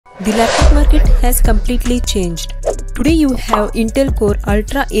The laptop market has completely changed. Today you have Intel Core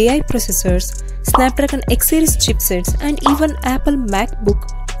Ultra AI processors, Snapdragon X series chipsets and even Apple MacBook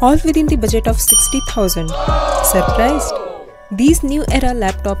all within the budget of 60,000. Surprised? These new era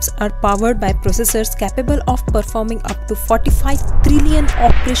laptops are powered by processors capable of performing up to 45 trillion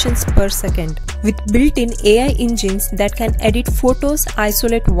operations per second, with built-in AI engines that can edit photos,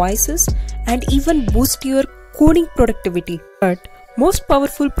 isolate voices, and even boost your coding productivity. But most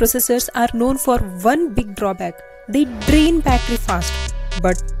powerful processors are known for one big drawback: they drain battery fast.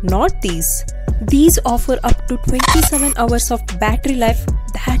 But not these. These offer up to 27 hours of battery life.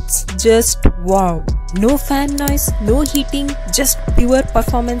 That's just wow. No fan noise, no heating, just pure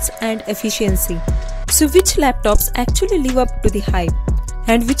performance and efficiency. So which laptops actually live up to the hype?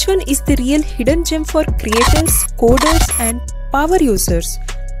 And which one is the real hidden gem for creators, coders and power users?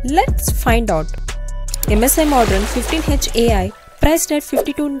 Let's find out. MSI Modern 15H AI priced at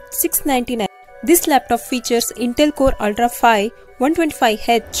 $52,699. This laptop features Intel Core Ultra 5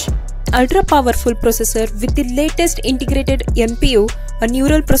 125H ultra powerful processor with the latest integrated NPU, a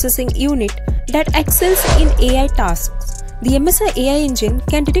neural processing unit that excels in AI tasks. The MSI AI engine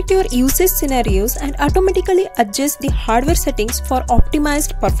can detect your usage scenarios and automatically adjust the hardware settings for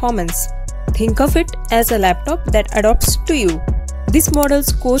optimized performance. Think of it as a laptop that adapts to you. This model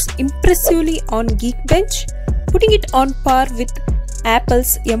scores impressively on Geekbench, putting it on par with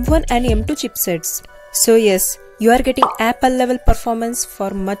Apple's M1 and M2 chipsets. So yes, you are getting Apple level performance for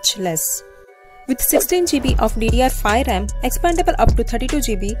much less. With 16GB of DDR5 RAM, expandable up to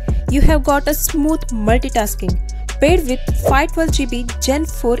 32GB, you have got a smooth multitasking, paired with 512GB Gen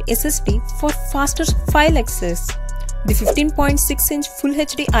 4 SSD for faster file access. The 15.6-inch Full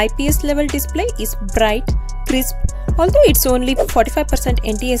HD IPS level display is bright, crisp, although it's only 45%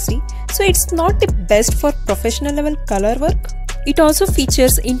 NTSC, so it's not the best for professional level color work. It also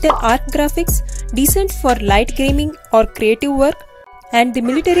features Intel Arc graphics, decent for light gaming or creative work, and the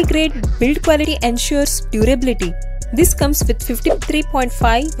military grade build quality ensures durability. This comes with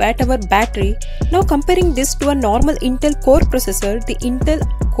 53.5 Wh battery. Now comparing this to a normal Intel Core processor, the Intel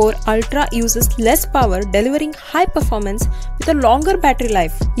Core Ultra uses less power, delivering high performance with a longer battery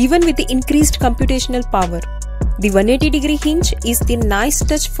life, even with the increased computational power. The 180-degree hinge is the nice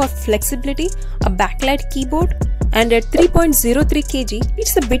touch for flexibility, a backlight keyboard, and at 3.03 kg,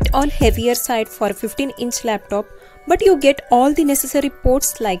 it's a bit on heavier side for a 15-inch laptop, but you get all the necessary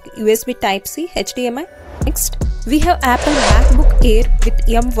ports like USB Type-C, HDMI. Next, we have Apple MacBook Air with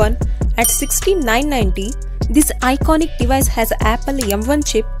M1 at $69,990. This iconic device has Apple M1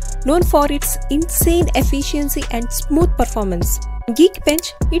 chip, known for its insane efficiency and smooth performance.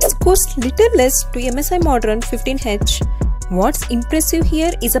 Geekbench, it scores little less to MSI Modern 15H. What's impressive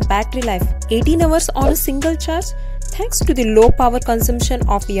here is a battery life, 18 hours on a single charge, thanks to the low power consumption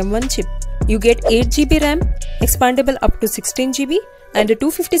of M1 chip. You get 8GB RAM, expandable up to 16GB, and a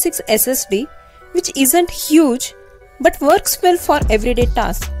 256 SSD, which isn't huge but works well for everyday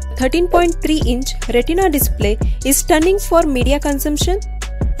tasks. 13.3-inch Retina display is stunning for media consumption,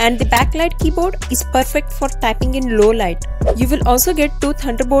 and the backlight keyboard is perfect for typing in low light. You will also get 2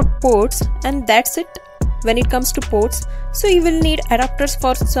 Thunderbolt ports, and that's it when it comes to ports, so you will need adapters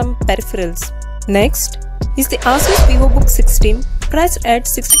for some peripherals. Next is the ASUS Vivobook 16, priced at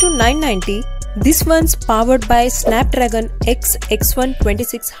 $62,990. This one's powered by Snapdragon X1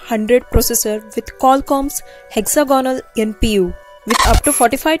 2600 processor with Qualcomm's hexagonal NPU. With up to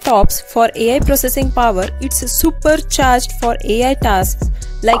 45 TOPS for AI processing power, it's supercharged for AI tasks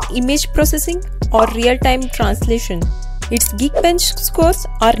like image processing or real-time translation. Its Geekbench scores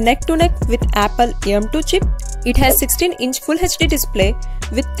are neck to neck with Apple M2 chip. It has 16-inch Full HD display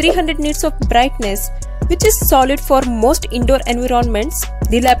with 300 nits of brightness, which is solid for most indoor environments.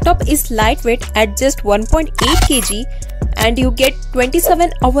 The laptop is lightweight at just 1.8 kg, and you get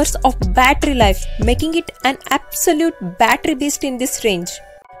 27 hours of battery life, making it an absolute battery beast in this range.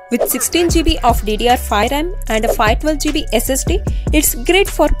 With 16GB of DDR5 RAM and a 512GB SSD, it's great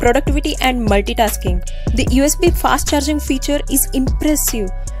for productivity and multitasking. The USB fast charging feature is impressive.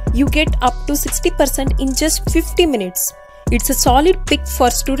 You get up to 60% in just 50 minutes. It's a solid pick for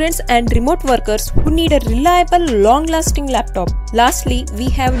students and remote workers who need a reliable, long-lasting laptop. Lastly, we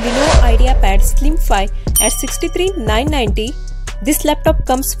have Lenovo IdeaPad SlimFi at $63,990. This laptop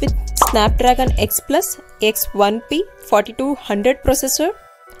comes with Snapdragon X Plus X1P 4200 processor,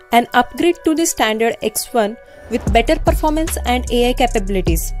 an upgrade to the standard X1 with better performance and AI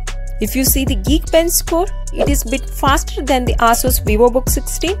capabilities. If you see the Geekbench score, it is a bit faster than the ASUS Vivobook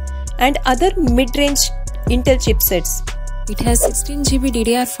 16 and other mid-range Intel chipsets. It has 16GB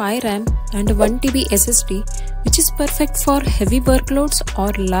DDR5 RAM and 1TB SSD, which is perfect for heavy workloads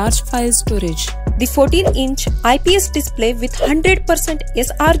or large file storage. The 14-inch IPS display with 100%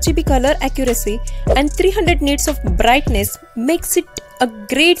 sRGB color accuracy and 300 nits of brightness makes it a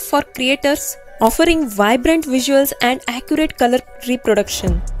great for creators offering vibrant visuals and accurate color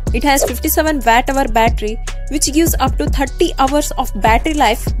reproduction. It has 57 Wh battery, which gives up to 30 hours of battery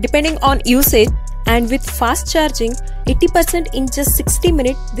life depending on usage, and with fast charging 80% in just 60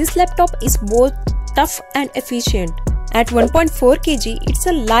 minutes, this laptop is both tough and efficient. At 1.4 kg, it's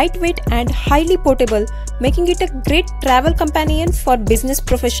a lightweight and highly portable, making it a great travel companion for business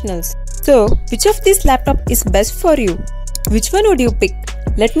professionals. So, which of these laptop is best for you? Which one would you pick?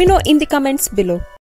 Let me know in the comments below.